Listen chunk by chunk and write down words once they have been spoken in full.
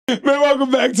Man, welcome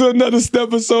back to another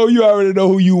episode. You already know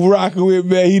who you rocking with,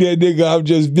 man. He that nigga, I'm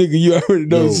just bigger. You already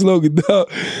know the slogan, dog.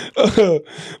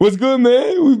 What's good,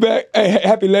 man? We back. Hey,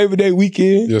 happy Labor Day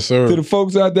weekend. Yes, sir. To the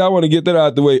folks out there, I want to get that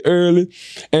out the way early.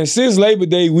 And since Labor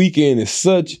Day weekend is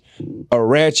such a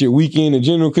ratchet weekend in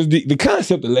general, because the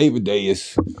concept of Labor Day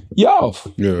is, you off.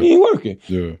 Yeah. You ain't working.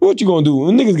 Yeah. What you gonna do?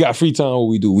 When niggas got free time, what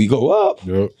we do? We go up.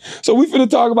 Yep. So we finna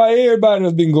talk about everybody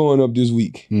that's been going up this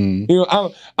week. You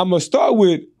know, I'm gonna start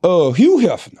with Hugh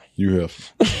Hefner.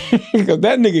 Because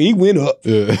that nigga, he went up.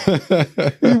 Yeah.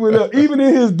 He went up. Even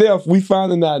in his death, we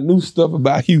finding out new stuff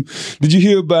about Hugh. Did you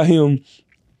hear about him?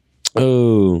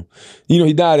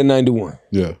 He died in 91.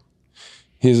 Yeah.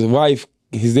 His wife,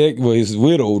 his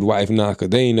widowed wife now, because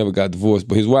they ain't never got divorced,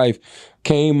 but his wife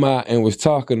came out and was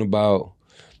talking about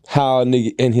how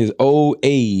nigga in his old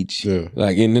age,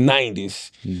 like in the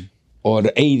 90s or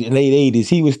the late 80s,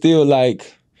 he was still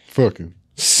like fucking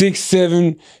 6,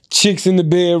 7 chicks in the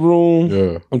bedroom.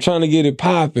 Yeah. I'm trying to get it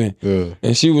popping. Yeah.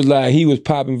 And she was like, he was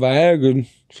popping Viagra.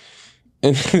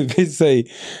 And they say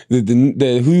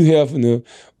that Hugh Hefner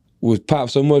was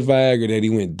popped so much Viagra that he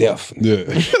went deaf. Yeah.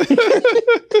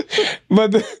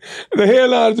 But the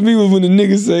headline to me was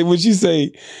when she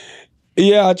say,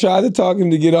 yeah, I tried to talk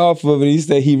him to get off of it. He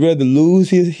said he'd rather lose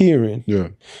his hearing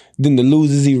than to lose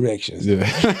his erections. Yeah.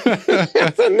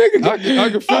 That's a nigga. I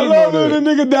can feel I love when a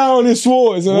nigga down on his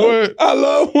swords. Huh? What? I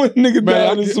love when a nigga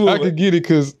down on his swords. I could get it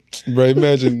because, bro,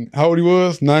 imagine how old he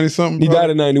was, 90-something? He died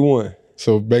in 91.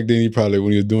 So back then, he probably,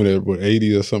 when he was doing that,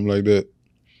 80 or something like that?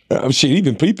 Shit,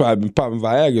 he probably been popping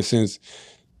Viagra since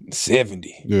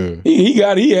 70. Yeah. He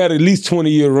had at least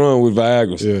 20-year run with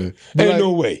Viagra. Yeah. Ain't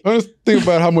no way. Just think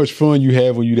about how much fun you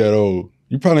have when you that old.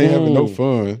 You probably ain't having no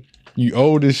fun. You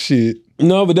old as shit.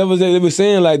 No, but they were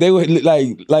saying like they were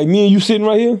like me and you sitting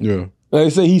right here. Yeah. Like they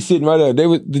say he's sitting right there.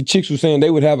 The chicks were saying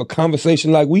they would have a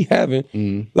conversation like we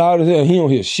having, loud as hell. He don't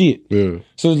hear shit. Yeah.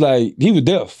 So it's like he was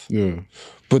deaf. Yeah.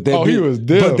 But he was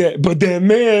deaf. But that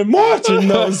man marching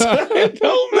knows it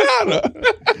don't matter.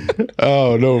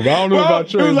 Oh no, but I don't know about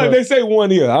Trey. It was like they say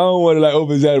 1 ear. I don't want to like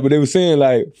over exaggerate, but they were saying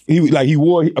like he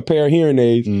wore a pair of hearing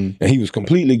aids and he was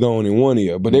completely gone in 1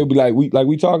 ear. But they would be like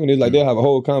we talking this like they'll have a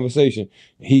whole conversation.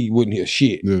 He wouldn't hear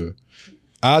shit. Yeah.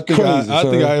 I think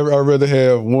I'd rather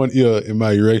have 1 ear in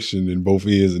my erection than both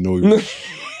ears and no erection.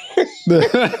 Nah,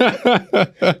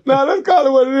 let's call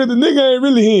it what it is. The nigga ain't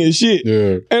really hearing shit.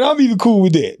 Yeah. And I'm even cool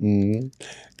with that.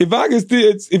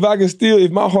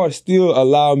 If my heart still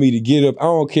allow me to get up, I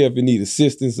don't care if it need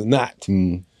assistance or not.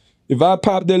 If I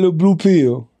pop that little blue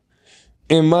pill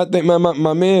and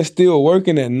my man's still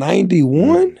working at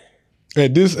 91?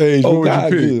 At this age, what would you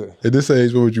pick? Good. At this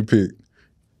age, what would you pick?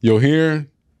 Your hearing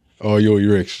or your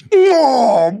erection?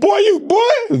 Oh, boy.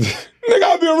 Nigga,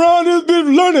 I be around this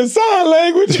bitch learning sign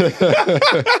language.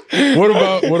 What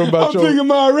about I'm picking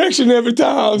my erection every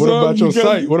time. What about your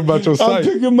sight? What about your sight? I'm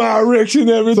picking my erection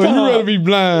every time. So you rather be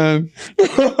blind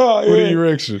with an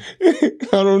erection? I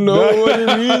don't know what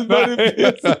it is, but it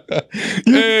is.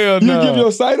 You give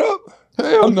your sight up?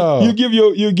 Hell no. You give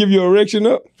your erection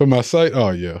up? For my sight? Oh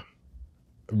yeah.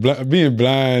 Being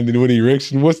blind and with an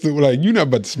erection, you're not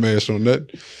about to smash on that.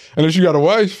 Unless you got a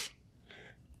wife.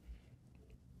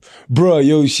 Bruh,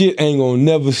 your shit ain't gonna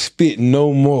never spit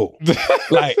no more.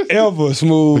 Like ever,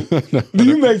 Smooth. No.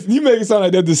 You make it sound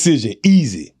like that decision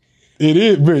easy. It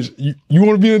is, bitch. You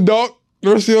want to be in the dark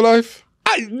the rest of your life?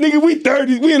 Nigga, we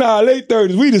 30s. We in our late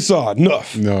 30s. We just saw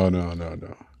enough. No.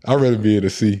 I'd rather be able to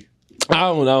see. I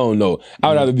don't know. I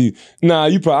would rather be. Nah, I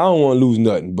don't want to lose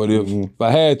nothing. But if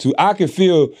I had to, I could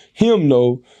feel him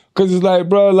though. Cause it's like,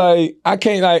 bro, like I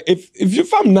can't like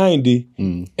if I'm 90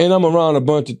 and I'm around a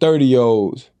bunch of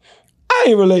 30-year-olds, I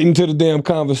ain't relating to the damn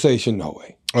conversation, no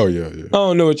way. Oh yeah. I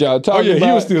don't know what y'all talking about.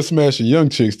 He was still smashing young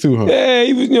chicks too, huh? Yeah,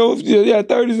 he was,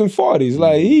 30s and 40s.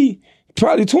 Like he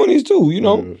probably 20s too,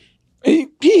 Yeah. He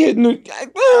hitting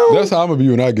That's how I'm gonna be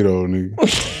when I get old,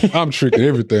 nigga. I'm tricking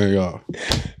everything off.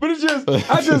 But it's just,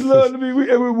 I just love to be, we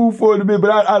move forward a bit,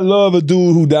 but I love a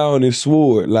dude who down his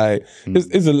sword. Like, they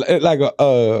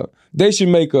should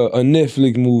make a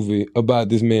Netflix movie about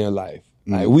this man's life.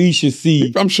 Like, we should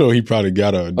see. I'm sure he probably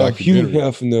got a documentary. Hugh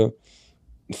Hefner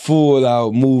full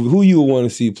out movie. Who you would want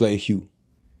to see play Hugh?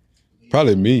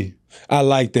 Probably me. I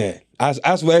like that.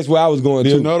 That's where I was going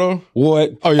to. Leonardo?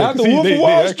 What? Oh yeah, After Wolf of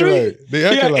Wall Street. They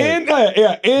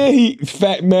act and he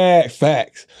mad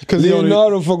facts. Because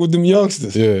Leonardo fuck with them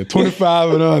youngsters. Yeah,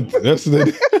 25 and under. That's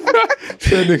what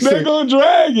they gonna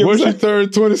drag him. Once you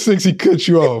turn 26, he cuts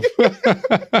you off.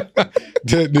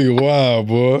 That nigga wild,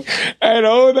 boy. Hey, the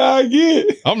older I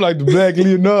get, I'm like the black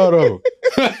Leonardo.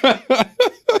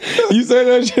 You say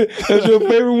that shit, that's your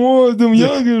favorite ones, them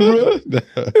youngest, bro.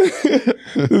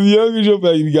 Them youngest, your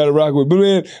favorite, you gotta rock with. But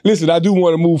man, listen, I do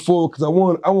want to move forward because I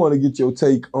want to get your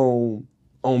take on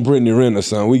Brittany Renner,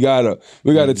 son. We gotta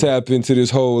tap into this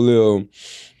whole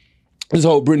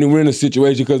Brittany Renner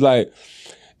situation because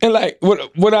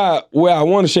where I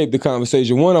want to shape the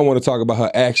conversation. One, I want to talk about her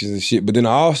actions and shit, but then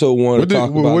I also want to talk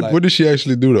about what did she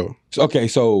actually do though? Okay,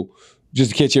 so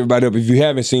just to catch everybody up, if you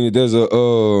haven't seen it, there's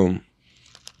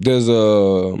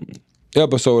a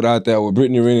episode out there with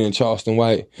Brittany Renner and Charleston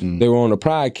White. They were on a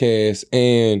podcast,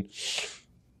 and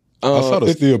I saw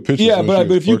the still pictures. Yeah, but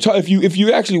if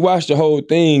you actually watch the whole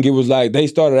thing, it was like they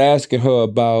started asking her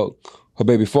about her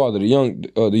baby father, the young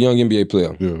NBA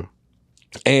player. Yeah,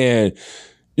 and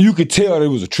you could tell there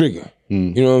was a trigger.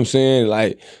 You know what I'm saying?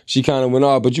 Like, she kind of went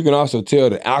off, but you can also tell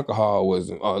that alcohol was,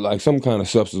 like, some kind of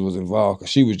substance was involved because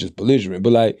she was just belligerent.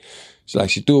 But, like,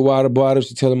 she threw a water bottle.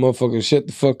 She tell the motherfucker to shut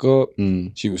the fuck up.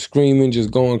 She was screaming, just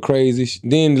going crazy.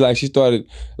 Then, like, she started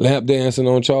lap dancing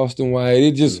on Charleston White.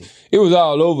 It was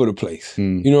all over the place.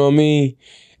 You know what I mean?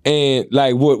 And,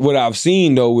 like, what I've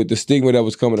seen, though, with the stigma that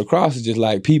was coming across is just,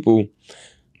 like, people,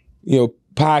 you know,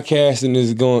 podcasting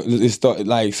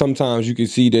like, sometimes you can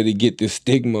see that it get this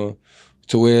stigma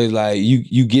to where it's like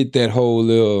you get that whole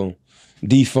little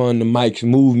defund the mics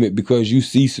movement because you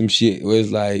see some shit where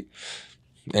it's like,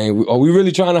 and are we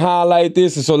really trying to highlight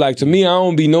this? And so, like, to me, I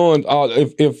don't be knowing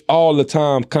if all the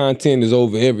time content is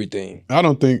over everything. I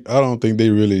don't think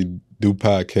they really do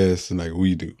podcasts like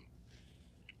we do.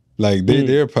 Like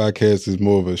their podcast is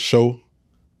more of a show.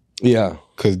 Yeah,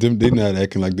 because they're not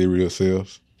acting like their real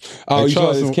selves. Oh, like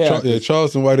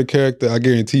Charleston White, a character. I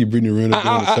guarantee you, Brittany Renner.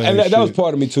 That was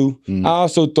part of me too. I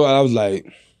also thought, I was like,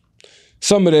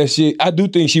 some of that shit. I do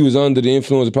think she was under the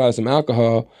influence of probably some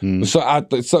alcohol. So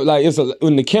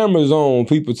when the camera's on,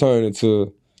 people turn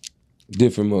into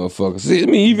different motherfuckers. See, I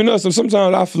mean, even us.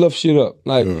 Sometimes I fluff shit up,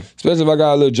 like especially if I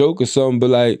got a little joke or something.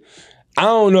 But like, I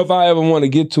don't know if I ever want to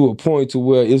get to a point to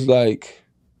where it's like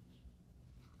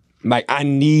I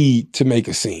need to make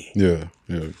a scene. Yeah.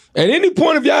 At any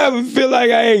point, if y'all ever feel like,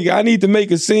 hey, I need to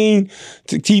make a scene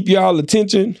to keep y'all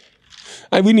attention,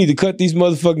 we need to cut these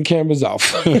motherfucking cameras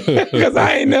off. Because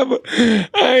I ain't never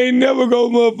go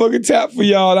motherfucking tap for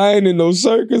y'all. I ain't in no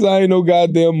circus. I ain't no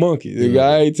goddamn monkey. Nigga.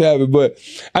 I ain't tapping. But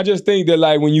I just think that,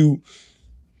 like, when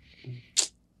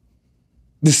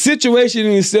the situation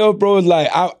in itself, bro, is like,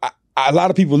 a lot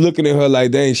of people looking at her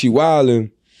like, dang, she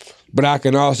wilding. But I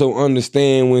can also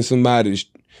understand when somebody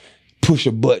push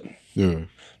a button. Yeah.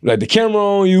 Like, the camera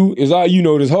on you is all, you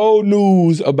know, this whole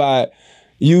news about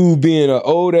you being an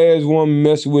old ass woman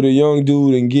messing with a young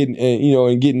dude and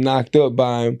getting knocked up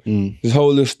by him. This whole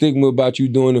little stigma about you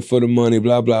doing it for the money,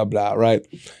 blah, blah, blah, right?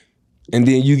 And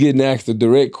then you getting asked a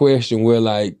direct question where,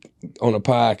 like, on a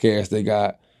podcast, they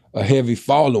got a heavy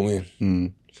following.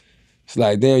 It's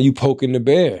like, damn, you poking the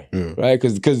bear, right?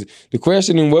 Because the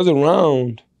questioning was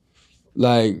around,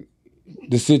 like,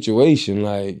 the situation,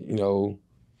 like, you know,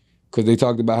 because they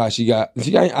talked about how I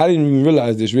didn't even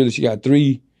realize this, really. She got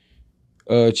 3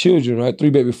 children, right? 3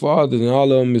 baby fathers, and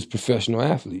all of them is professional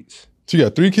athletes. She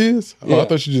got 3 kids? Yeah. Oh, I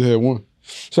thought she just had 1.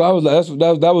 So I was like,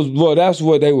 that's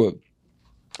what they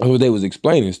was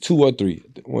explaining. It's 2 or 3.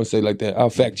 I want to say like that. I'll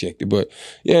fact check it, but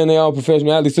yeah, and they all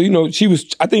professional athletes. So, you know,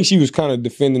 I think she was kind of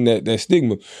defending that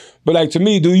stigma. But, like, to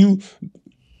me,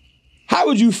 how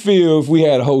would you feel if we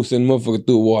had a host and motherfucker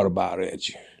threw a water bottle at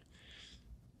you?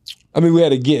 I mean, we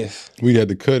had a guest. We had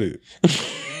to cut it.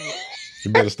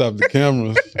 You better stop the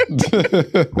cameras.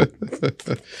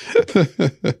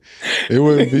 It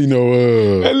wouldn't be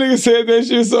no... That nigga said that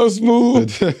shit so smooth.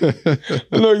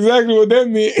 I know exactly what that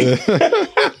meant.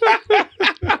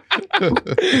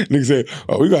 Nigga said,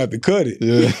 oh, we got to cut it.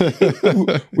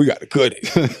 Yeah. We got to cut it.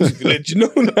 Just to let you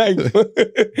know, like,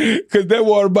 because that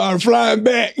water bottle flying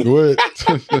back. What?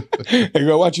 Hey,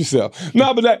 go watch yourself.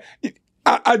 No, but like,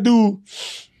 I do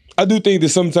think that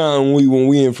sometimes when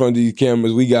we in front of these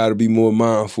cameras, we got to be more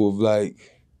mindful of, like,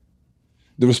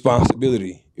 the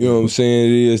responsibility. You know what I'm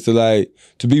saying? It is to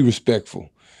be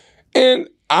respectful. And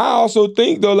I also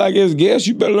think, though, like, as guests,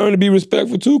 you better learn to be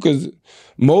respectful too, because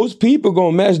most people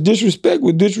gonna match disrespect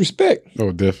with disrespect.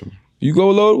 Oh, definitely. You go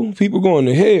low, people going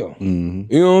to hell. You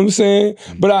know what I'm saying?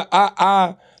 But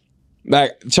I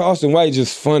like, Charleston White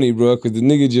just funny, bro, because the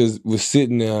nigga just was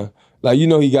sitting there. Like, you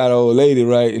know, he got an old lady,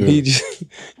 right? And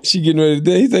she getting ready to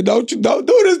die. He said, don't do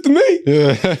this to me.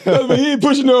 Yeah. But he ain't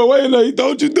pushing her away. Like,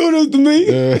 don't you do this to me.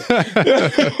 Yeah. That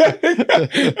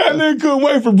nigga couldn't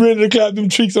wait for Brenda to clap them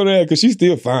cheeks on her head because she's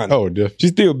still fine. Oh, definitely.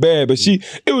 She's still bad, but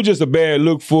it was just a bad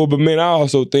look for her. But, man, I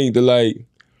also think that, like,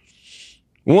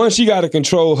 one, she got to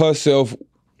control herself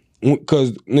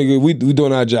because nigga, we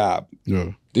doing our job. Yeah.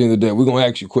 At the end of the day, we're gonna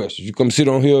ask you questions. You come sit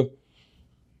on here,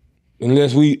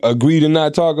 unless we agree to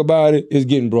not talk about it, it's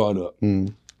getting brought up.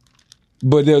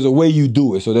 But there's a way you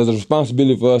do it. So there's a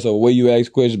responsibility for us of a way you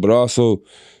ask questions, but also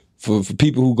for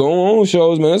people who go on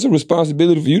shows, man, that's a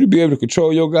responsibility for you to be able to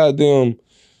control your goddamn,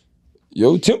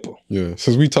 your temper. Yeah.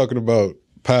 Since we talking about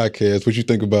podcasts, what you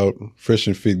think about Fresh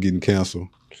and Fit getting canceled?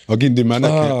 Or getting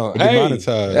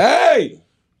demonetized?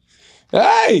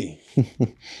 Hey!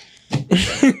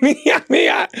 It'd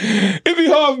be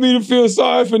hard for me to feel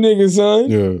sorry for niggas, son.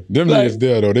 Yeah, them niggas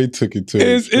there though, they took it to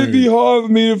it'd be hard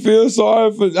for me to feel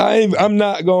sorry for. I'm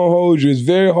not gonna hold you. It's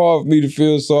very hard for me to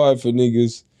feel sorry for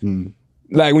niggas.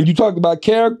 Like when you talk about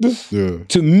characters,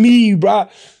 to me, bro.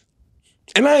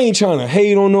 And I ain't trying to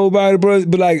hate on nobody, bro.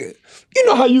 But like, you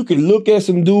know how you can look at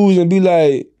some dudes and be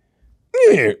like,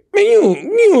 yeah, man,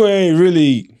 you ain't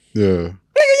really. Yeah.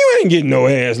 Nigga, you ain't getting no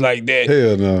ass like that.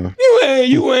 Hell no.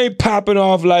 You ain't popping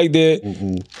off like that.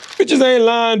 Bitches ain't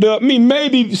lined up. I mean,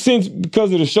 maybe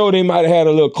because of the show, they might have had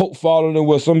a little cult following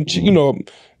with some, you know,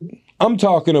 I'm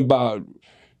talking about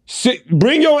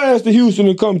bring your ass to Houston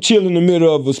and come chill in the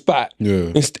middle of a spot.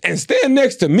 Yeah. And stand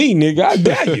next to me, nigga. I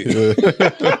dare you.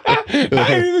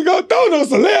 I ain't even gonna throw no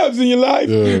celebs in your life.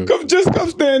 Yeah. Come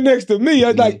stand next to me.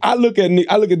 I look at them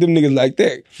niggas like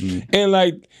that. And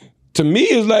like, to me,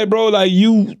 it's like, bro, like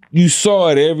you saw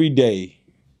it every day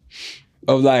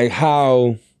of like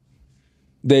how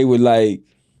they would like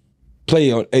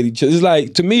play at each other. It's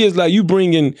like, to me, it's like you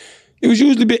bringing, it was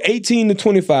usually be 18 to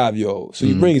 25-year-olds. So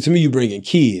you bring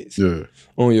kids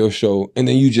on your show, and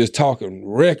then you just talking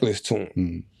reckless to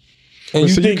them. And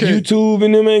you think YouTube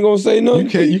and them ain't gonna say nothing?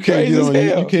 You can't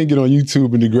get on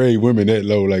YouTube and degrade women that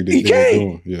low like that. You can't.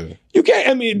 Doing. Yeah. You can't.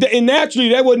 I mean, and naturally,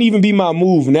 that wouldn't even be my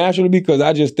move naturally, because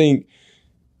I just think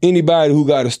anybody who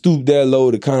got to stoop that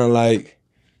low to kind of like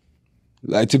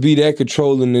to be that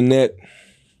controlling and that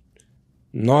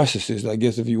narcissist, I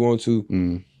guess, if you want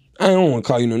to. I don't want to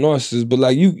call you no narcissist, but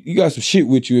like you got some shit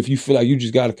with you if you feel like you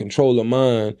just got to control a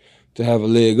mind to have a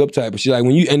leg up type of shit. Like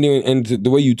when you and the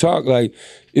way you talk, like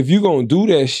if you gonna do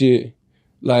that shit,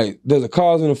 like there's a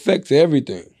cause and effect to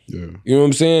everything. Yeah. You know what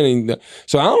I'm saying? And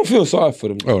so I don't feel sorry for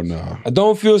them. Oh no. I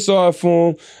don't feel sorry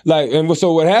for them. Like, and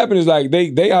so what happened is like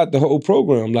they out the whole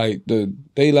program, like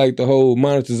they like the whole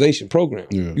monetization program.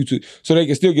 Yeah. YouTube, so they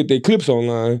can still get their clips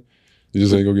online. You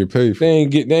just ain't gonna get paid for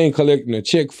it. They ain't collecting a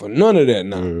check for none of that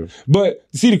now. Yeah. But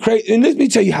see the crazy, and let me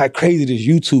tell you how crazy this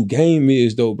YouTube game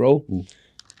is though, bro.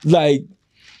 Like,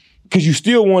 cause you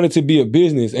still want it to be a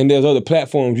business and there's other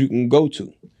platforms you can go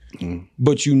to.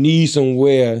 But you need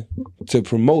somewhere to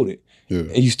promote it. Yeah.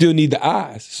 And you still need the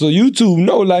eyes. So YouTube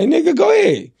know, like, nigga, go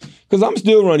ahead. Cause I'm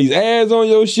still running these ads on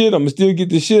your shit. I'm gonna still get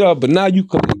this shit up, but now you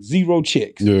collect 0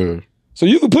 checks. Yeah. So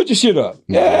you can put your shit up.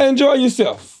 Yeah, enjoy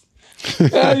yourself.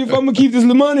 I'm gonna keep this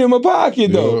little money in my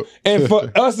pocket though. And for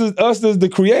us as the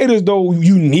creators though,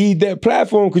 you need that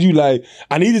platform because you like,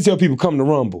 I need to tell people come to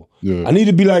Rumble. Yeah. I need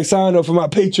to be like sign up for my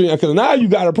Patreon because now you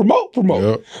gotta promote.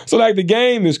 Yep. So like the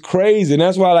game is crazy, and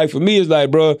that's why like for me it's like,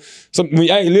 bro,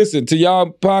 hey, listen to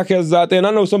y'all podcasters out there, and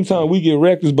I know sometimes we get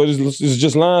reckless, but it's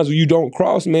just lines where you don't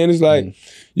cross, man. It's like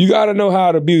you gotta know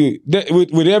how to be.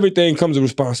 With everything comes a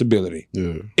responsibility.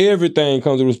 Yeah. Everything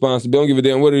comes a responsibility. Don't give a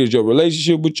damn what it is. Your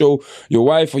relationship with your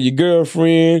wife or your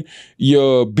girlfriend,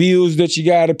 your bills that you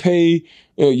gotta pay.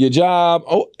 Your job,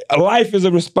 life is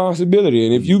a responsibility,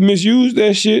 and if you misuse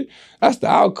that shit, that's the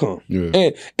outcome.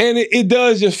 Yeah. And it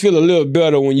does just feel a little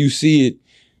better when you see it.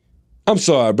 I'm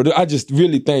sorry, but I just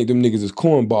really think them niggas is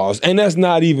cornballs, and that's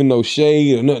not even no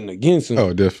shade or nothing against them.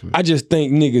 Oh, definitely. I just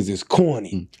think niggas is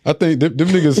corny. I think them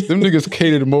niggas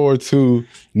cater more to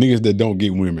niggas that don't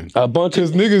get women. A bunch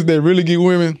of niggas that really get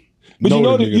women. But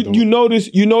you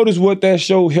notice what that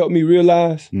show helped me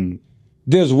realize.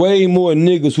 There's way more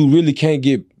niggas who really can't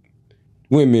get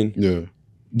women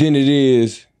than it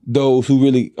is those who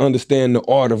really understand the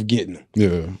art of getting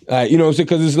them. Yeah. You know what I'm saying?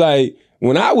 Because it's like,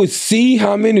 when I would see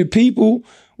how many people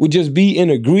would just be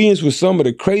in agreement with some of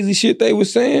the crazy shit they were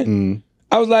saying,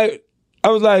 I was like,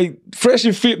 Fresh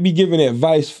and Fit be giving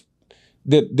advice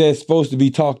that's supposed to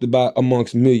be talked about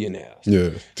amongst millionaires.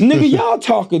 Yeah. Nigga, y'all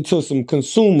talking to some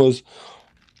consumers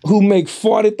who make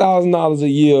 $40,000 a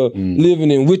year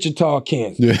living in Wichita,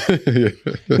 Kansas.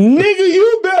 Nigga,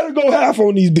 you better go half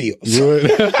on these bills. Until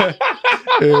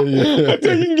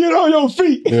you can get on your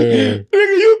feet. Nigga,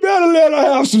 you better let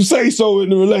her have some say-so in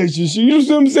the relationship. You know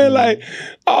what I'm saying? Like,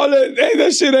 all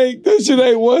that shit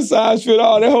ain't one size fit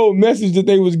all. That whole message that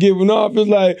they was giving off is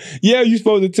like, yeah, you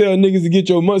supposed to tell niggas to get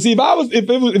your money. See, if I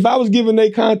was giving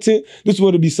they content, this is what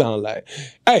it'd be sound like.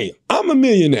 Hey, I'm a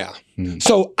millionaire.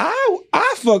 So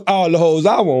I fuck all the hoes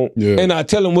I want, and I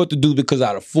tell them what to do because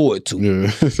I afford to.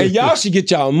 And y'all should get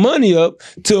y'all money up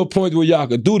to a point where y'all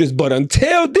can do this. But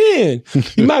until then,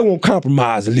 you might want to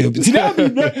compromise a little bit. See, that I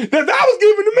was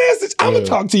giving the message. I'm gonna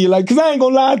talk to you like, cause I ain't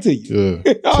gonna lie to you.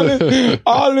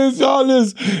 all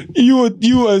this.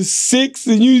 You a 6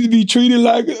 and you need to be treated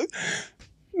like a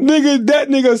nigga. That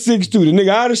nigga 6'2". The nigga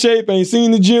out of shape, ain't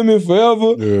seen the gym in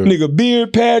forever. Nigga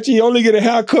beard patchy, only get a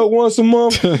haircut once a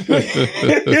month.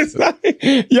 It's like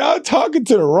y'all talking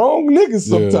to the wrong niggas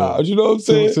sometimes. You know what I'm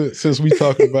saying? Since we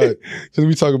talk about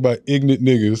ignorant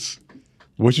niggas,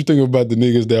 what you think about the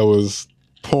niggas that was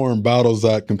pouring bottles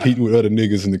out, competing with other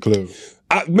niggas in the club?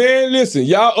 Man, listen,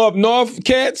 y'all up north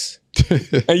cats,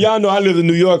 and y'all know I lived in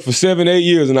New York for 7-8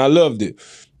 years, and I loved it.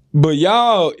 But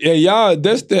y'all,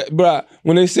 that's that, bro.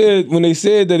 When they said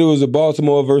that it was a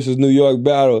Baltimore versus New York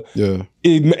battle,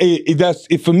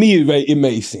 for me it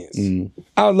made sense.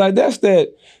 I was like, that's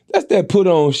that put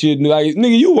on shit. Like,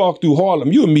 nigga, you walk through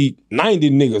Harlem, you'll meet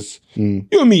 90 niggas.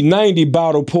 You'll meet 90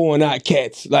 bottle pouring out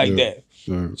cats like that.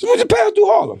 So just pass through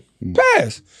Harlem.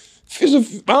 Pass. I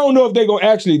don't know if they gonna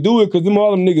actually do it because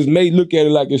all them niggas may look at it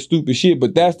like it's stupid shit,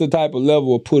 but that's the type of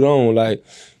level of put on. Like,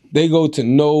 they go to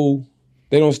know.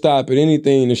 They don't stop at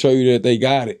anything to show you that they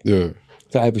got it.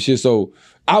 Type of shit. So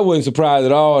I wasn't surprised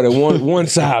at all that one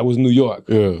side was New York.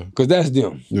 Because that's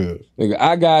them. Like,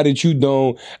 I got it, you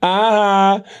don't.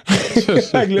 Like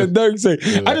Lil Durk say.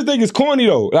 I just think it's corny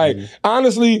though. Like,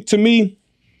 honestly, to me,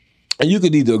 and you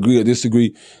could either agree or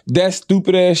disagree, that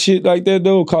stupid ass shit like that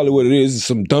though, call it what it is, it's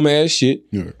some dumb ass shit.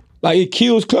 Like, it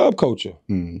kills club culture.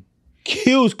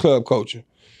 Kills club culture.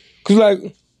 Cause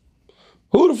like,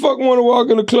 who the fuck want to walk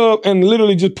in the club and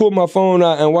literally just pull my phone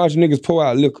out and watch niggas pour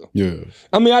out liquor?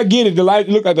 I mean, I get it. The light,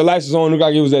 look like the lights is on. Look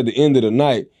like it was at the end of the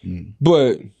night.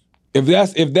 But if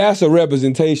that's a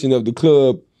representation of the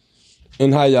club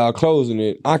and how y'all closing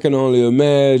it, I can only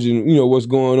imagine, what's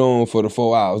going on for the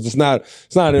 4 hours. It's not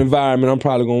an environment I'm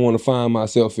probably gonna want to find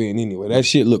myself in anyway. That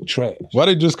shit look trash. Why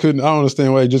they just couldn't? I don't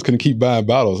understand why they just couldn't keep buying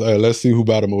bottles. Hey, let's see who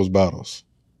bought the most bottles.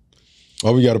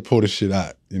 Why we got to pull this shit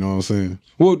out? You know what I'm saying?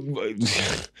 Well,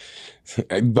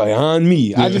 beyond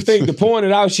me. I just think the pouring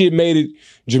it out shit made it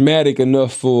dramatic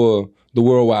enough for the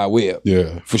World Wide Web.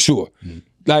 For sure.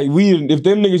 Like, if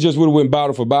them niggas just would have went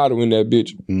bottle for bottle in that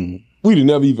bitch, we'd have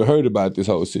never even heard about this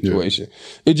whole situation.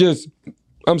 It just,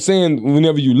 I'm saying,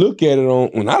 whenever you look at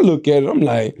it, when I look at it, I'm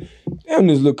like, damn,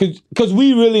 this look, because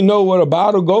we really know what a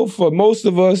bottle go for. Most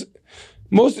of us,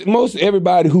 most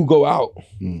everybody who go out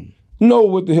know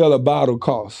what the hell a bottle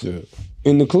costs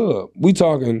in the club. We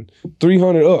talking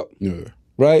 300 up,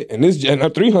 right? And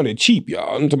 300 cheap,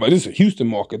 y'all. I'm talking about this is a Houston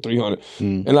market 300.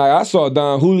 And like, I saw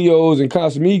Don Julio's and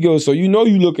Casamigos, so you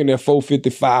looking at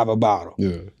 $4.55 a bottle.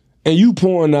 And you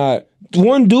pouring out.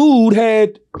 One dude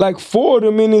had like 4 of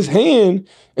them in his hand,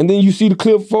 and then you see the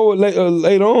clip forward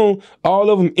later on, all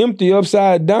of them empty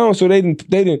upside down, so they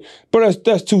didn't. But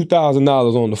that's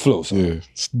 $2,000 on the floor. So.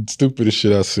 Stupidest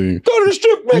shit I seen. Go to the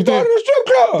strip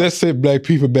club. That set black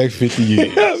people back 50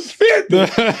 years. 50.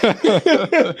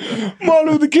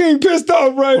 Martin Luther King pissed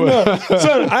off right now.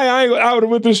 Son, I would have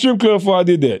went to the strip club before I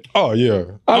did that. Oh yeah.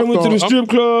 I went to the strip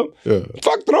club.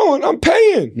 Fuck throwing. I'm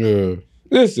paying.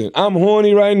 Listen, I'm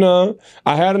horny right now.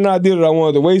 I had an idea that I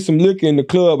wanted to waste some liquor in the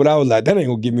club, but I was like, that ain't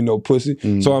gonna give me no pussy,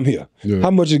 so I'm here.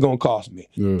 How much is it gonna cost me?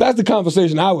 That's the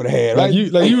conversation I would have had. Right?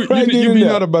 You be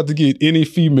not about to get any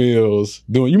females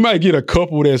doing. You might get a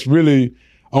couple that's really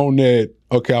on that.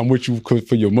 Okay, I'm with you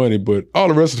for your money, but all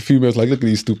the rest of the females like, look at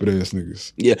these stupid ass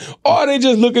niggas. Or they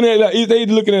just looking at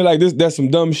it like this. That's some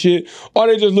dumb shit. Or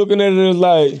they just looking at it as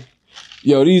like,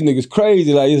 yo, these niggas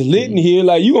crazy. Like, it's lit in here.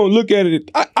 Like, you gonna look at it.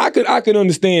 I could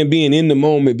understand being in the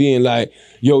moment, being like,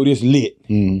 yo, this lit.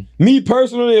 Me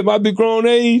personally, at my big grown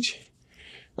age,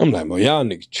 I'm like, well, y'all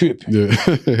niggas tripping.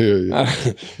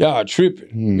 Y'all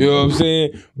tripping. You know what I'm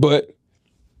saying? But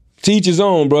teach his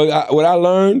own, bro. What I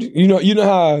learned, you know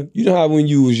how when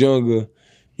you was younger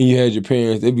and you had your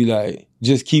parents, they'd be like,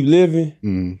 just keep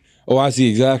living. Oh, I see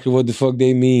exactly what the fuck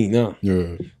they mean now.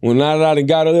 When now that I done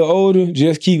got a little older,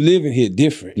 just keep living hit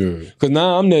different. Cause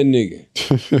now I'm that nigga.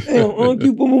 Hey,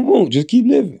 boom. Just keep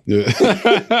living.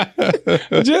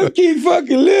 Just keep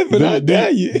fucking living. I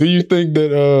dare you. Do you think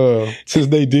that since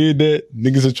they did that,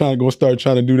 niggas are gonna start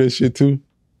trying to do that shit too?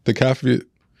 To copy it?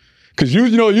 Cause you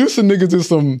some niggas is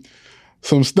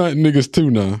some stunt niggas too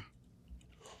now.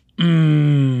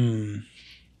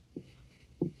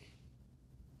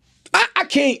 I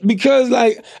can't, because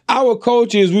like our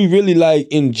culture is we really like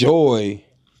enjoy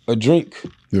a drink.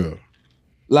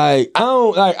 Like, I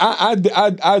don't like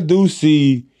I do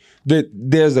see that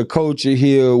there's a culture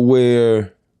here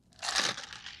where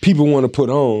people want to put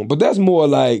on. But that's more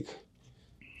like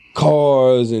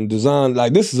cars and design.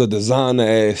 Like, this is a designer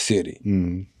ass city.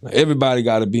 Like, everybody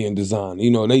got to be in design.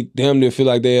 You know, they damn near feel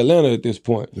like they're Atlanta at this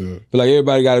point. Yeah. But like,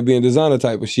 everybody got to be in designer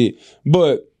type of shit.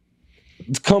 But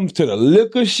it comes to the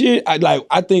liquor shit,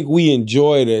 I think we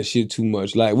enjoy that shit too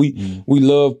much. Like, we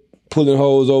love pulling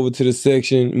hoes over to the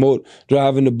section,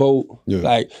 driving the boat. Yeah.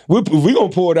 Like, if we gonna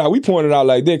pour it out, we pour it out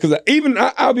like that. Because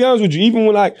I'll be honest with you, even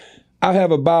when I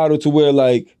have a bottle to where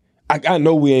like I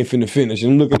know we ain't finna finish,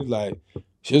 and I'm looking like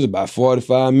shit's about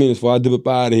 45 minutes before I dip up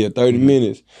out of here, 30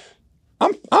 minutes.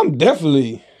 I'm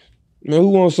definitely, man, who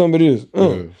wants some of this?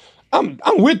 Yeah. I'm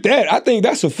with that. I think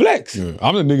that's a flex. Yeah.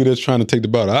 I'm the nigga that's trying to take the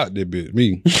bottle out there, bitch.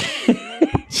 Me.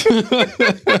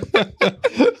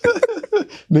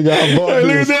 Nigga, I bought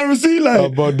this. Niggas never see like I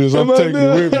bought this. I'm taking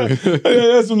it with me. Yeah,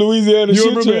 that's some Louisiana shit.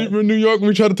 You remember in New York when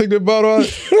we tried to take that bottle out?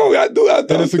 No, I do. And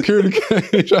the security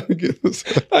came trying to get us.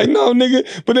 Like, no,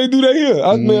 nigga. But they do that here.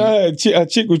 I had a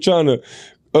chick was trying to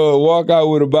walk out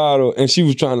with a bottle, and she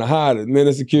was trying to hide it. Man,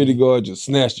 the security guard just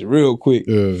snatched it real quick.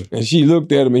 Yeah. And she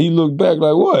looked at him, and he looked back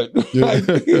like, what? Yeah. Like,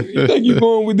 you think you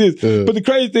going with this? Yeah. But the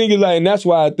crazy thing is, like, and that's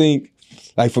why I think,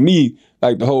 like, for me,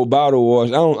 like, the whole bottle wash,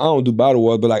 I don't do bottle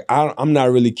wash, but, like, I'm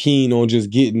not really keen on just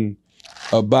getting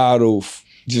a bottle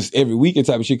just every weekend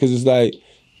type of shit, because it's like,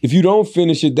 if you don't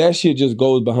finish it, that shit just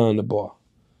goes behind the bar.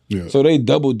 Yeah. So they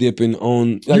double dipping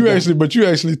on... Like, you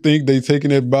actually think they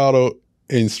taking that bottle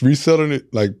and reselling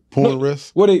it, like pouring the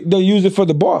rest? Well, they use it for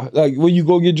the bar, like when you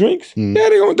go get drinks. Yeah,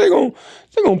 they gonna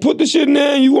put the shit in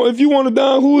there. And if you want a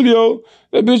Don Julio,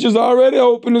 that bitch is already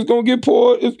open. It's gonna get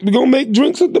poured. It's gonna make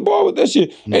drinks at the bar with that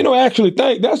shit. Ain't no actually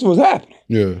think that's what's happening.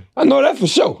 Yeah, I know that for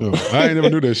sure. No, I ain't never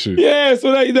knew that shit. Yeah,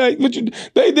 so they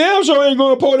damn sure ain't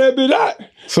gonna pour that bitch out.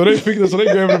 So they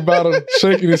grabbing the bottle,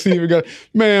 shaking and see if it got.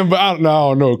 Man, but I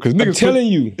don't know, because niggas. I'm telling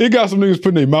you, it got some niggas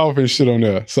putting their mouth and shit on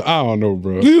there. So I don't know,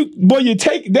 bro. You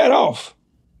take that off.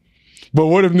 But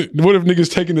what if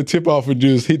niggas taking the tip off and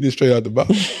just hitting it straight out the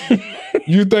bottle?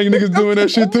 You think niggas doing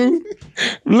that shit too?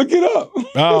 Look it up.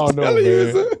 I don't know,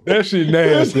 man. That shit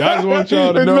nasty. I just want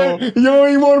y'all to know. Man, you don't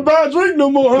even want to buy a drink no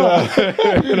more,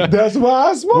 huh? That's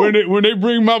why I smoke. When they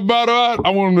bring my bottle out,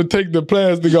 I want them to take the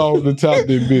plastic off the top of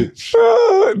their bitch.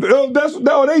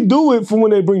 They do it for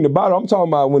when they bring the bottle. I'm talking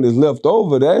about when it's left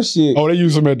over. That shit. Oh, they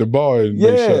use them at the bar.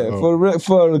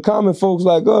 For the common folks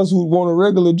like us who want a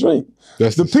regular drink.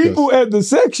 That's the people at the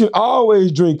section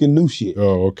always drinking new shit.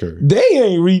 Oh, okay. They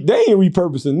ain't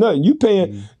repurposing nothing. You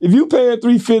paying if you paying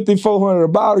 $350, $400 a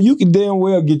bottle, you can damn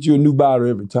well get you a new bottle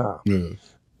every time. Yeah.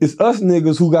 It's us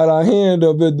niggas who got our hand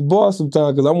up at the bar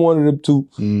sometimes, because I'm one of them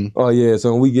too. Oh yeah,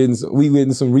 so we getting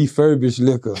some refurbished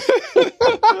liquor.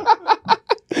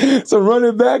 So run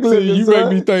it back, liquor. You make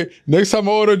me think. Next time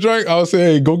I order a drink, I'll say,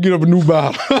 "Hey, go get up a new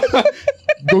bottle."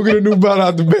 Go get a new bottle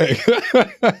out the back.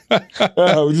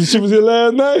 She was here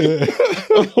last night.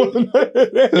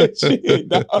 Shit,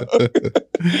 dog.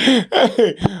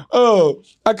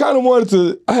 I kind of wanted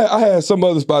to. I had some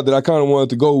other spot that I kind of wanted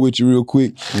to go with you real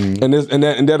quick, and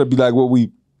that'll be like what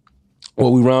we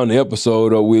round the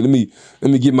episode up with. Let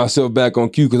me get myself back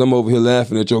on cue, because I'm over here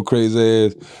laughing at your crazy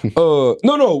ass.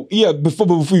 Yeah.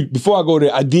 Before I go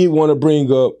there, I did want to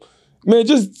bring up, man.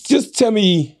 Just tell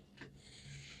me.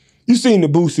 You seen the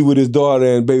Boosie with his daughter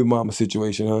and baby mama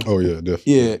situation, huh? Oh yeah,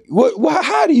 definitely. Yeah.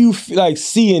 How do you like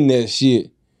seeing that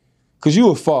shit? Cause you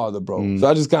a father, bro. So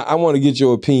I want to get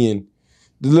your opinion.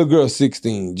 The little girl's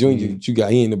 16. Junior,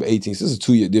 he ended up 18. So it's a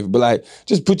 2-year difference. But like,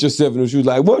 just put yourself in the shoes.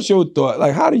 Like, what's your thought?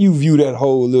 Like, how do you view that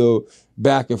whole little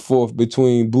back and forth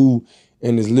between Boo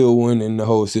and his little one and the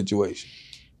whole situation?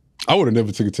 I would have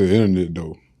never took it to the internet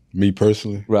though. Me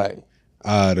personally, right?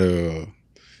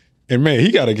 And man,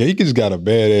 he just got a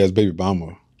badass baby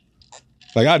mama.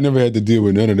 Like, I never had to deal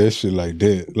with none of that shit like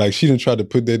that. Like, she done tried to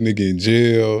put that nigga in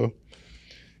jail.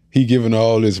 He giving her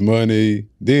all this money.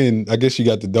 Then I guess she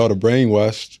got the daughter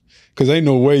brainwashed. Cause ain't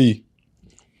no way.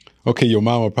 Okay, your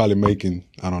mama probably making,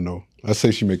 I don't know. I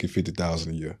say she making $50,000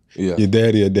 a year. Yeah. Your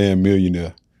daddy a damn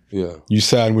millionaire. Yeah. You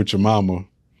siding with your mama.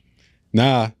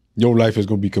 Now your life is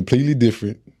gonna be completely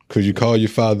different. Cause you call your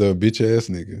father a bitch ass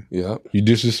nigga. Yeah. You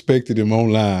disrespected him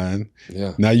online.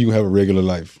 Yeah. Now you have a regular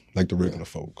life like the regular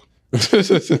folk.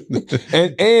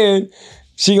 and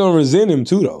she gonna resent him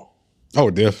too though. Oh,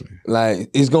 definitely. Like,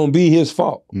 it's gonna be his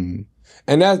fault. And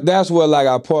that's where like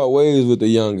I part ways with the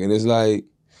youngin'. It's like,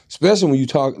 especially when you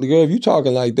talk, girl, if you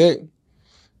talking like that,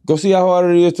 go see how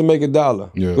hard it is to make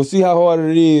 $1. Yeah. Go see how hard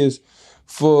it is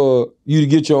for you to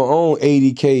get your own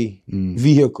 $80K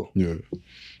vehicle. Yeah.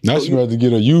 Now she had to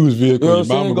get a used vehicle. You know, your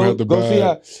mama gonna have to buy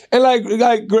it. And like,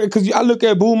 cause I look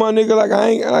at Boo, my nigga, like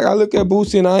I look at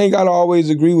Boosie, and I ain't gotta always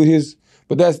agree with his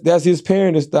But that's his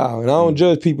parenting style, and I don't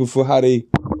judge people for how they.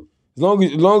 As long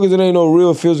as it ain't no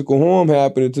real physical harm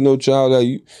happening to no child, like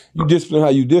you discipline how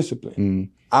you discipline.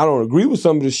 I don't agree with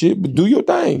some of the shit, but do your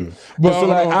thing. But so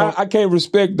like I can't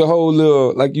respect the whole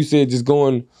little, like you said, just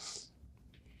going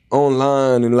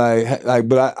online and like.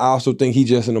 But I also think he's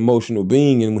just an emotional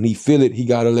being, and when he feel it, he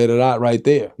gotta let it out right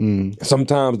there.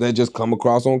 Sometimes that just come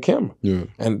across on camera. Yeah.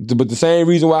 But the same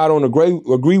reason why I don't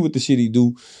agree with the shit he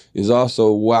do is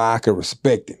also why I can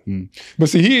respect it. But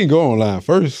see, he didn't go online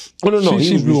first. Oh, no,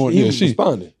 he was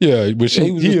responding. Yeah, but he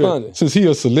was responding. Since he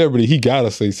a celebrity, he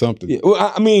gotta say something. Yeah,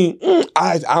 well, I mean,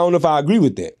 I don't know if I agree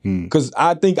with that because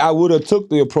I think I would have took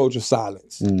the approach of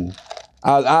silence.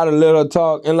 I'd have let her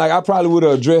talk, and like I probably would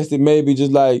have addressed it maybe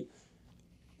just like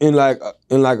in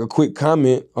a quick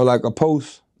comment or like a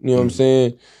post. You know what I'm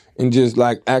saying? And just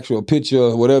like actual picture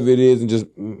or whatever it is, and just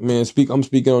I'm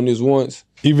speaking on this once.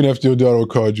 Even if your daughter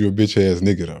called you a bitch ass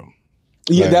nigga though.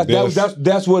 Yeah, like,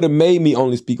 that's what it made me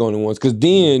only speak on it once. Cause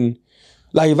then,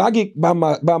 like if I get by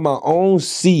my own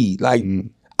seed, like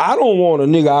I don't want a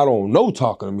nigga I don't know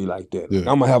talking to me like that. Yeah.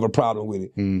 I'm gonna have a problem with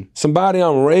it. Somebody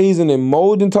I'm raising and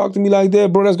molding talk to me like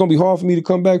that, bro, that's gonna be hard for me to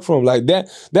come back from. Like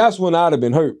that's when I'd have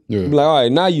been hurt. Yeah. Like, all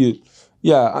right, now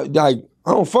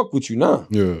I don't fuck with you now.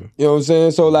 Yeah. You know what I'm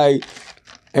saying? So like,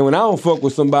 and when I don't fuck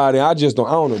with somebody, I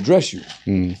don't address you.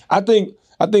 I think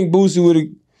Boosie would have,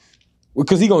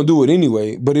 because he gonna do it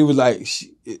anyway, but it was like,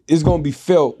 it's gonna be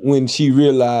felt when she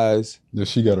realized that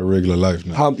she got a regular life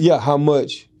now. How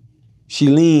much she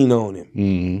leaned on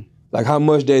him. Like how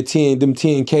much them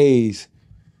 10Ks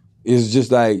is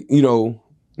just like, you know,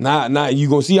 not you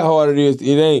gonna see how hard it is.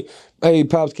 It ain't, hey,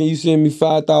 Pops, can you send me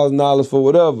 $5,000 for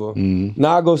whatever?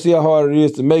 Now I go see how hard it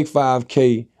is to make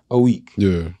 $5K a week. Yeah.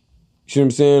 You see what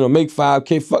I'm saying? Or make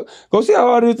 $5K. Go see how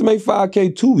hard it is to make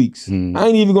 $5K 2 weeks. I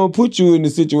ain't even gonna put you in the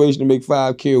situation to make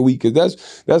 $5K a week, because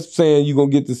that's saying you gonna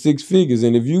get to 6 figures.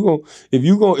 And if you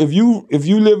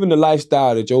live in the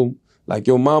lifestyle that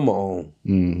your mama own,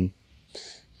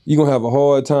 you're gonna have a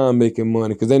hard time making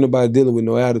money because ain't nobody dealing with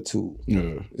no attitude.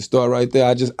 Yeah. It start right there.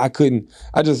 I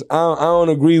don't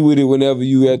agree with it whenever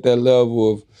you at that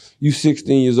level of you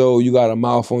 16 years old, you got a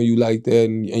mouth on you like that,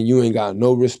 and you ain't got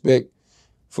no respect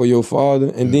for your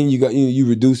father, and then you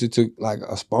reduce it to like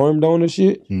a sperm donor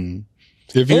shit. And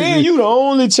you the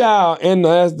only child, and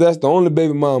that's the only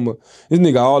baby mama. This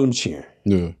nigga all them cheering.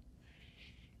 Yeah.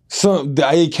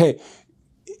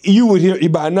 You would hear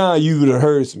by now. You would have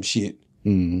heard some shit.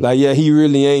 Like, yeah, he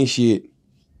really ain't shit.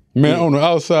 Man, on the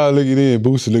outside looking in,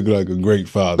 Boosie look like a great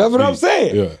father. That's what I'm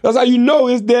saying. Yeah. That's how you know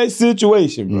it's that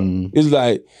situation, bro. It's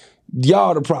like,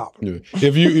 y'all the problem. Yeah.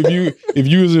 If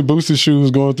you was in Boosie's shoes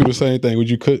going through the same thing, would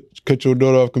you cut your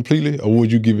daughter off completely, or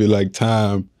would you give it like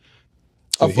time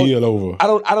to heal over? I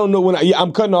don't know when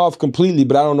I'm cutting off completely,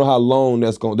 but I don't know how long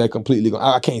that completely.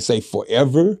 I can't say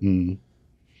forever.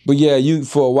 But yeah,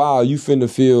 for a while you finna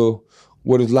feel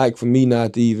what it's like for me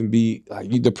not to even be like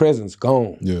the present's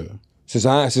gone. Yeah. Since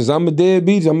I'm a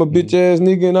deadbeat, I'm a bitch ass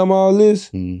nigga, and I'm all this.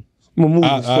 I'm gonna move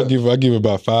I give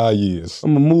about 5 years.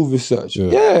 I'm gonna move as such.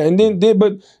 Yeah, and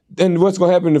then what's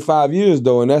gonna happen in 5 years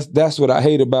though, and that's what I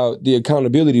hate about the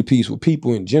accountability piece with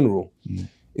people in general,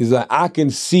 is that I can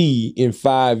see in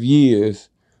 5 years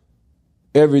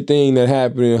everything that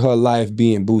happened in her life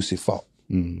being Boosie's fault.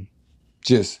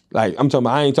 Just like I'm talking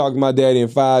about, I ain't talking to my daddy in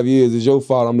 5 years. It's your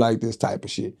fault. I'm like this type of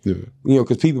shit. Yeah. You know,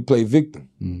 because people play victim.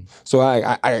 So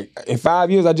I in 5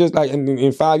 years, I just like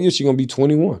in 5 years she gonna be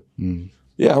 21.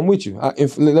 Yeah, I'm with you.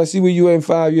 Let's see where you at in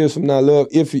 5 years from now, love.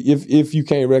 If you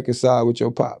can't reconcile with your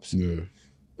pops, and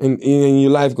your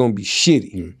life gonna be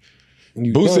shitty. Yeah.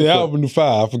 Boosie album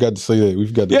 5. I forgot to say that. We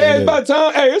forgot to. Yeah, it's about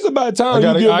time. Hey, it's about time.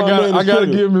 I gotta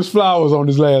give him his flowers on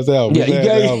his last album. Yeah, his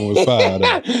last album was 5.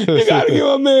 You gotta give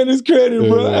my man his credit,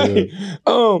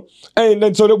 bro.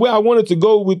 And so the way I wanted to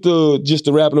go with just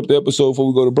to wrapping up the episode before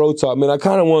we go to Bro Talk, man, I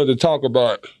kind of wanted to talk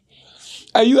about.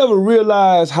 Hey, you ever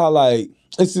realize how like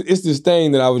it's this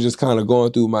thing that I was just kind of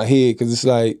going through my head, because it's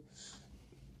like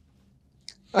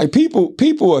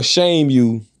people shame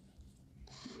you.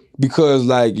 Because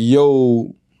like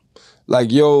yo,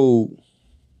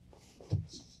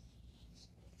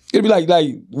 it'd be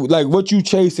like what you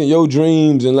chasing, your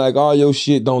dreams and like all your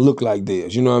shit don't look like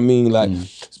theirs. You know what I mean? Like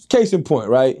case in point,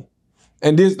 right?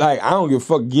 And this like I don't give a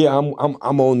fuck. Yeah,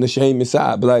 I'm on the shaming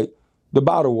side, but like the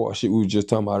bottle wash shit we were just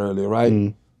talking about earlier,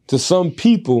 right? To some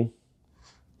people,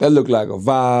 that look like a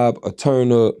vibe, a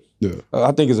turn up. Yeah.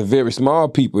 I think it's a very small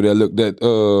people that look that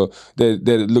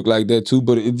look like that too,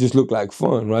 but it just looked like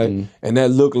fun, right? And that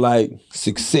looked like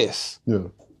success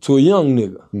to a young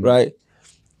nigga, right?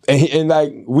 And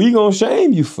like, we gonna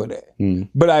shame you for that.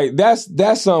 But like,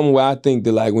 that's something where I think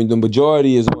that like, when the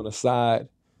majority is on the side,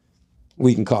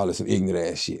 we can call it some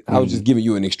ignorant ass shit. I was just giving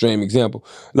you an extreme example.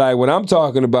 Like, what I'm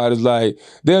talking about is like,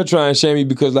 they'll try and shame me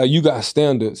because like, you got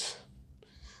standards.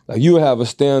 Like, you have a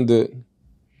standard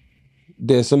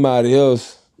that somebody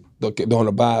else don't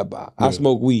abide by. Yeah. I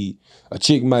smoke weed. A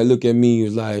chick might look at me and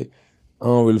was like, I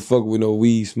don't really fuck with no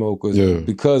weed smokers. Yeah.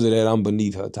 Because of that, I'm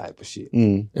beneath her type of shit.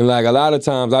 And like, a lot of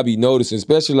times I be noticing,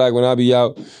 especially like when I be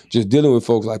out just dealing with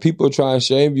folks, like, people try and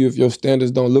shame you if your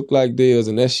standards don't look like theirs,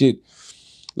 and that shit.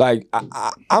 Like,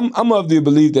 I'm of the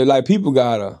belief that like, people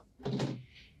gotta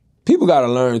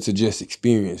learn to just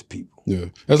experience people. Yeah,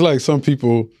 that's like some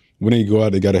people, when they go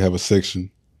out, they gotta have a section.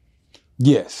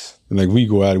 Yes. And like, we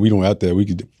go out, we don't out there. We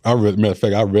could. Matter of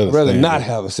fact, I'd rather not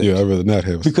have a section. Yeah, I'd rather not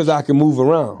have a section. Because I can move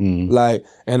around, like,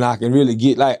 and I can really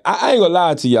get like. I ain't gonna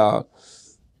lie to y'all.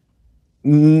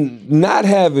 Not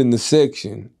having the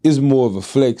section is more of a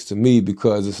flex to me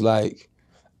because it's like,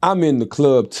 I'm in the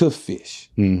club to fish,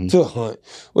 to hunt,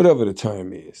 whatever the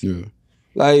term is. Yeah.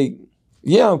 Like,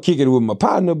 yeah, I'm kicking it with my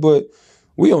partner, but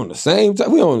we on the same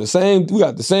time. We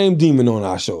got the same demon on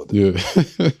our shoulder. Yeah.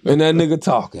 And that nigga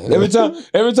talking. Every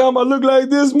time I look like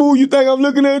this, move, you think I'm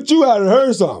looking at you, I done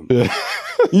heard something. Yeah.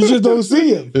 You just don't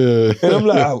see him. Yeah. And I'm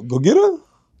like, oh, go get her?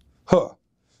 Huh.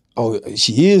 Oh,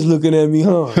 she is looking at me,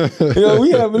 huh? You know,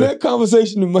 we having that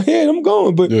conversation in my head. I'm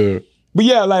going, but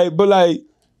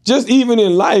just even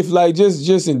in life, like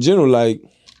just in general, like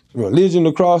religion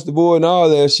across the board and all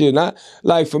that shit. And I,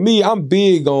 like, for me, I'm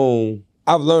big on,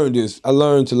 I've learned this. I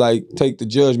learned to like take the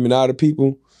judgment out of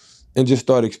people and just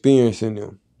start experiencing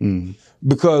them.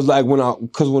 Because like what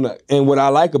I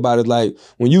like about it, like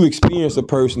when you experience a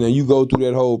person and you go through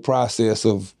that whole process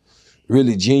of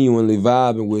really genuinely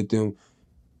vibing with them,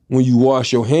 when you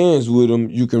wash your hands with them,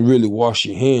 you can really wash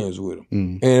your hands with them.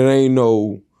 And it ain't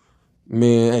no,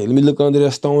 man, hey, let me look under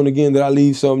that stone again. Did I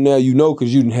leave something there? You know,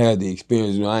 because you didn't have the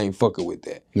experience. You know, I ain't fucking with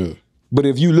that. Yeah. But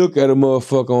if you look at a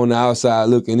motherfucker on the outside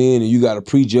looking in and you got a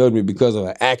prejudgment because of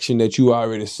an action that you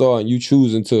already saw and you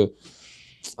choosing to,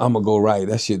 I'm gonna go right.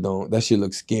 That shit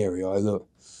looks scary. Or look,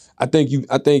 I think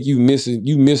you miss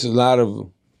a lot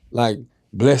of like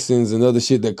blessings and other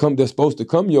shit that's supposed to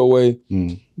come your way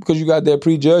because you got that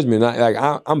prejudgment.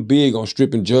 I'm big on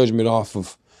stripping judgment off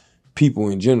of people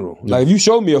in general. Yeah. Like, if you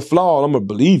show me a flaw, I'm gonna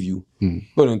believe you.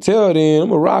 But until then, I'm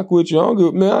gonna rock with you. I'm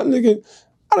good, man.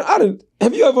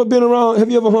 Have you ever hung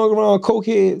around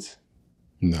cokeheads?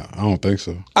 No, I don't think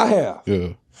so. I have. Yeah.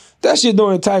 That shit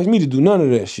don't entice me to do none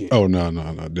of that shit. Oh, no,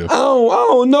 definitely. I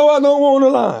don't know. I don't want to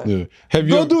lie. Yeah.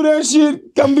 Don't do that shit.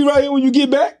 I'm be right here when you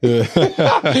get back. Yeah.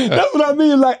 That's what I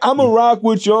mean. Like, I'm gonna rock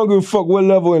with you. I don't give a fuck what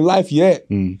level in life you at.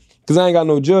 Because I ain't got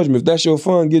no judgment. If that's your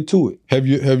fun, get to it. Have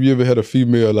you ever had a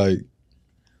female, like,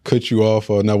 cut you off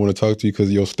or not want to talk to you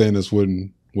because your standards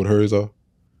wasn't what hers are?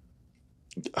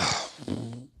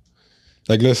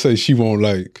 Like, let's say she won't,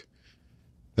 like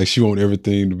she want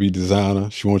everything to be designer.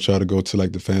 She wants y'all to go to,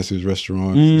 like, the fanciest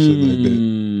restaurants and shit like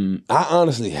that. I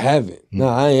honestly haven't. No,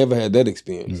 I ain't ever had that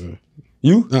experience. Yeah.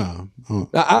 You?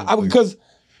 Nah. Because,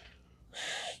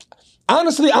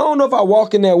 honestly, I don't know if I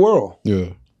walk in that world. Yeah.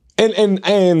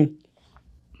 And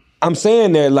I'm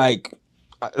saying that, like,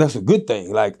 that's a good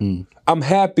thing. Like, I'm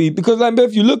happy because, like,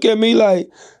 if you look at me,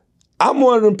 like, I'm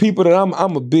one of them people that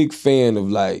I'm a big fan of,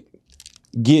 like,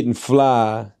 getting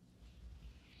fly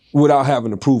without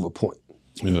having to prove a point.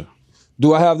 Yeah.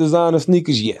 Do I have designer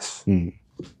sneakers? Yes.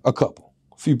 A couple.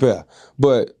 A few pair.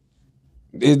 But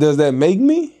does that make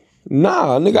me?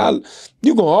 Nah, nigga,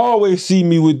 you gonna always see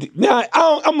me with. Now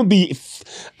I'm gonna be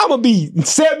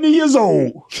 70 years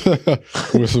old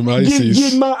with some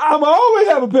ices. I'm always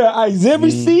have a pair of ices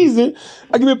every season.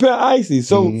 I give me a pair of ices.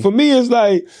 So for me, it's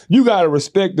like you gotta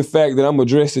respect the fact that I'm gonna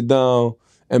dress it down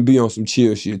and be on some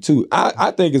chill shit too. I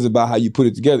think it's about how you put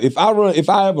it together. If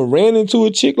I ever ran into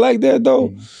a chick like that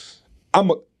though,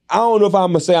 I don't know if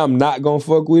I'm gonna say I'm not gonna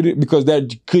fuck with it because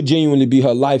that could genuinely be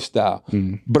her lifestyle.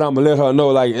 But I'm gonna let her know,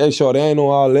 like, hey, shorty, I ain't on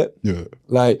all that. Yeah.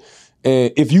 Like,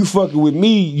 and if you fucking with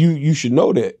me, you should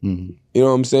know that. You know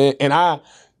what I'm saying? And let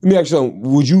me ask you something.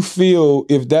 Would you feel,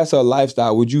 if that's her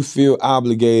lifestyle, would you feel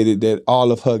obligated that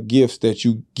all of her gifts that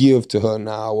you give to her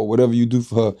now or whatever you do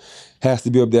for her has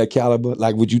to be of that caliber?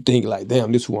 Like, would you think like,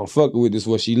 damn, this who I'm fucking with, this is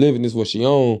what she living, this is what she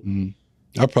own?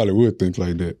 I probably would think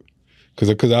like that.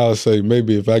 Because I would say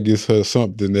maybe if I get her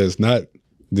something that's not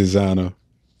designer,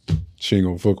 she ain't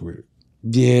gonna fuck with it.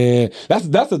 Yeah,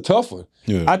 that's a tough one.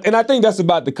 Yeah. And I think that's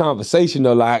about the conversation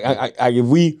though. Like,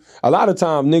 if a lot of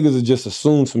times niggas will just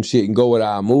assume some shit and go with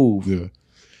our move. Yeah.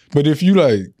 But if you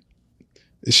like,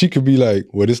 she could be like,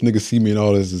 well, this nigga see me in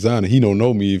all this designer. He don't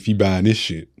know me if he buying this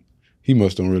shit. He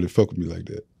must don't really fuck with me like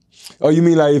that. Oh, you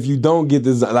mean like if you don't get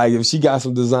design, like if she got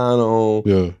some designer on,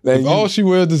 yeah. If all she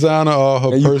wears designer or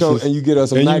her purses, and you get her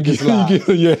some Nike slides.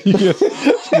 You get she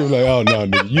be like, oh no,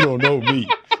 nigga, you don't know me.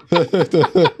 That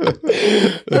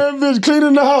bitch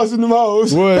cleaning the house in the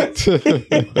house. What?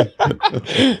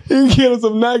 You get her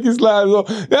some Nike slides on.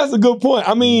 That's a good point.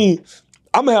 I mean,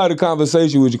 I'm gonna have the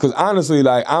conversation with you because honestly,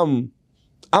 like I'm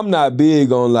not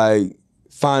big on like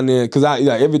finance because I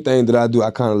like everything that I do,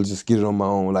 I kind of just get it on my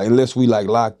own. Like unless we like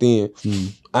locked in,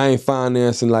 I ain't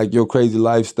financing like your crazy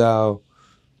lifestyle.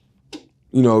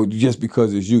 You know, just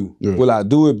because it's you. Yeah. Will I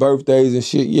do it birthdays and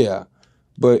shit? Yeah.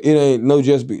 But it ain't no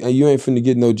just you ain't finna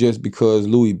get no just because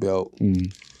Louis belt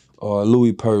or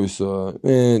Louis purse or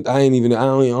man, I don't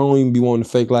even be wanting to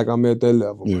fake like I'm at that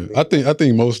level. Yeah. I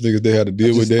think most niggas they had to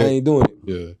deal with that. I ain't doing it.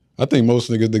 Yeah. I think most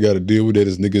niggas they gotta deal with that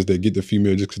is niggas that get the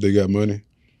female just because they got money.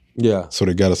 Yeah. So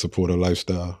they gotta support her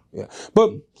lifestyle. Yeah.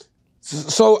 But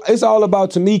so it's all about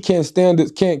to me can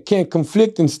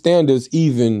conflicting standards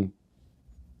even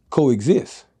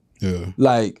coexist? Yeah.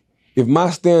 Like if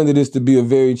my standard is to be a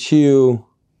very chill,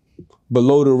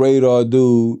 below the radar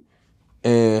dude,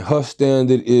 and her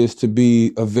standard is to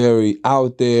be a very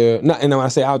out there. And when I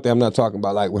say out there, I'm not talking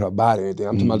about like with her body or anything.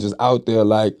 I'm talking about just out there.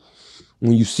 Like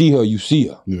when you see her, you see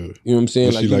her. Yeah. You know what I'm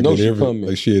saying? Like you know she coming.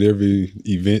 Like she at every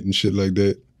event and shit like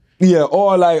that. Yeah,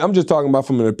 or like I'm just talking about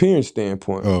from an appearance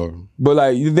standpoint. Oh. But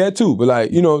like that too. But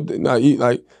like you know,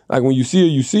 like when you see her,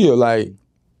 you see her. Like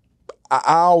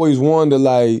I always wonder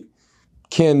like,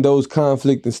 can those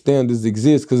conflicting standards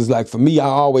exist? Because it's like, for me, I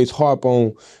always harp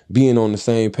on being on the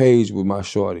same page with my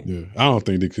shorty. Yeah, I don't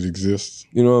think they could exist.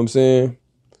 You know what I'm saying?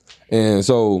 And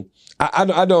so, I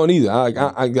don't either.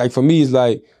 I like for me, it's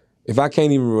like, if I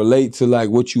can't even relate to like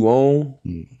what you own,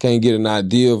 can't get an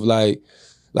idea of like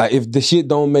if the shit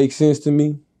don't make sense to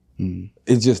me,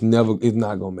 it's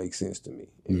not gonna make sense to me.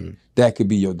 Yeah. That could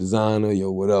be your designer,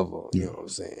 your whatever, you know what I'm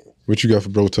saying? What you got for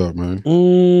bro talk, man?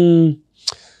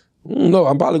 No,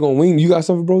 I'm probably gonna wing. You got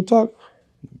something for bro talk?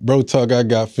 Bro talk, I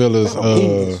got fellas.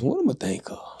 What am I think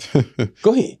of?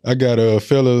 Go ahead. I got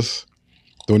fellas.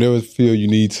 Don't ever feel you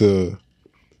need to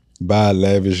buy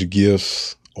lavish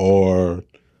gifts or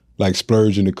like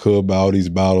splurge in the club, buy all these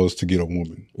bottles to get a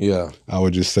woman. Yeah. I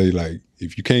would just say like,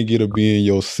 if you can't get her being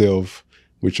yourself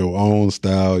with your own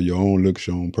style, your own looks,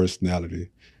 your own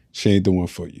personality, she ain't the one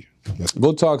for you.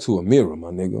 Go talk to a mirror, my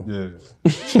nigga.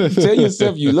 Yeah. Tell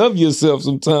yourself you love yourself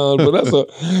sometimes, but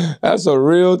that's a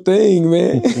real thing,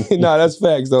 man. Nah, that's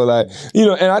facts though. Like, you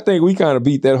know, and I think we kind of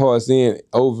beat that horse in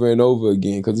over and over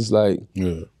again because it's like,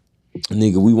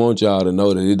 nigga, we want y'all to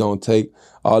know that it don't take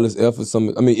all this effort.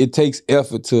 It takes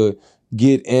effort to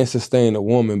get and sustain a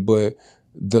woman, but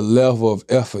the level of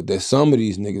effort that some of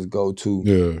these niggas go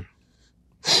to,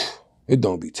 it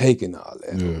don't be taking all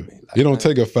that. Yeah. Like, it don't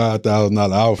take a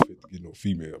 $5,000 outfit to get no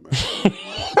female, man.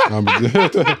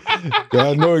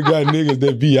 I know it got niggas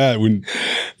that be out when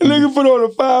a nigga put on a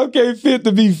 5K fit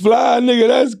to be fly, nigga.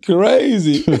 That's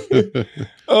crazy.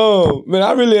 Oh man,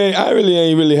 I really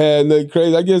ain't really had nothing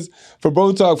crazy. I guess for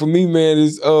bro talk for me, man,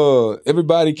 is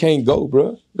everybody can't go,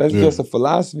 bro. That's just a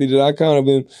philosophy that I kind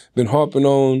of been harping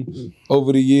on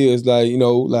over the years. Like, you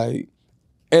know, like,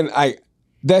 and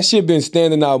that shit been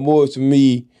standing out more to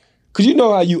me. Cause you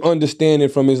know how you understand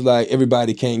it from it's like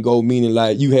everybody can't go, meaning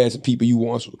like you had some people you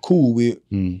once were cool with.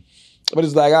 But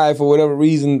it's like, all right, for whatever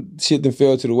reason, shit then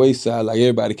fell to the wayside, like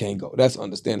everybody can't go. That's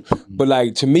understandable. But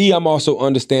like to me, I'm also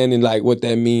understanding like what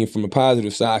that means from a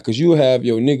positive side, cause you have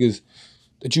your niggas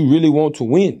that you really want to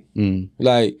win.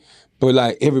 Like, but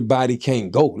like everybody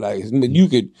can't go. Like you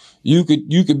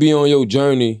could be on your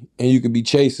journey and you could be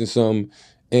chasing something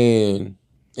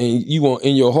and you want,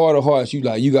 in your heart of hearts, you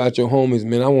got your homies,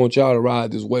 man, I want y'all to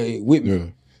ride this way with me. Yeah.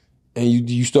 And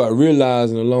you start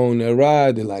realizing along that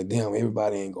ride that like, damn,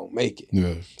 everybody ain't gonna make it.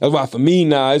 Yeah. That's why for me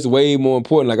now, it's way more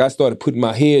important. Like I started putting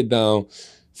my head down,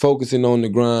 focusing on the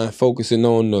grind, focusing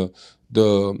on the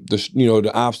you know,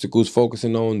 the obstacles,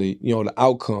 focusing on the, you know, the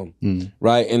outcome.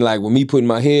 Right? And like with me putting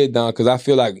my head down, cause I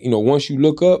feel like, you know, once you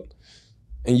look up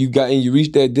and you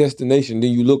reach that destination,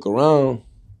 then you look around.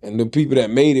 And the people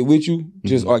that made it with you,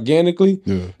 just organically,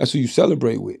 that's who you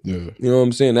celebrate with. Yeah. You know what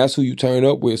I'm saying? That's who you turn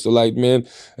up with. So like, man,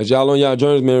 as y'all on y'all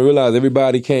journeys, man, realize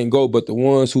everybody can't go, but the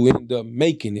ones who end up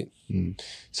making it,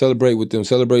 celebrate with them,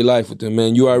 celebrate life with them,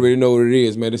 man. You already know what it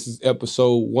is, man. This is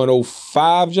episode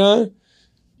 105, John.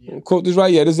 Quote this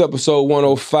right. Yeah, this is episode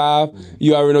 105.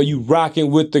 You already know you rocking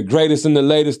with the greatest and the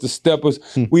latest, the steppers.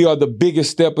 We are the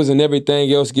biggest steppers and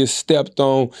everything else gets stepped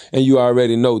on. And you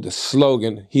already know the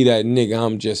slogan. He that nigga,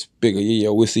 I'm just bigger. Yeah,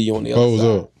 we'll see you on the other side.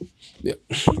 Up. Yeah.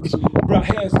 Bro, I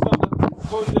had something.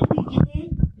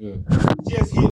 Just hit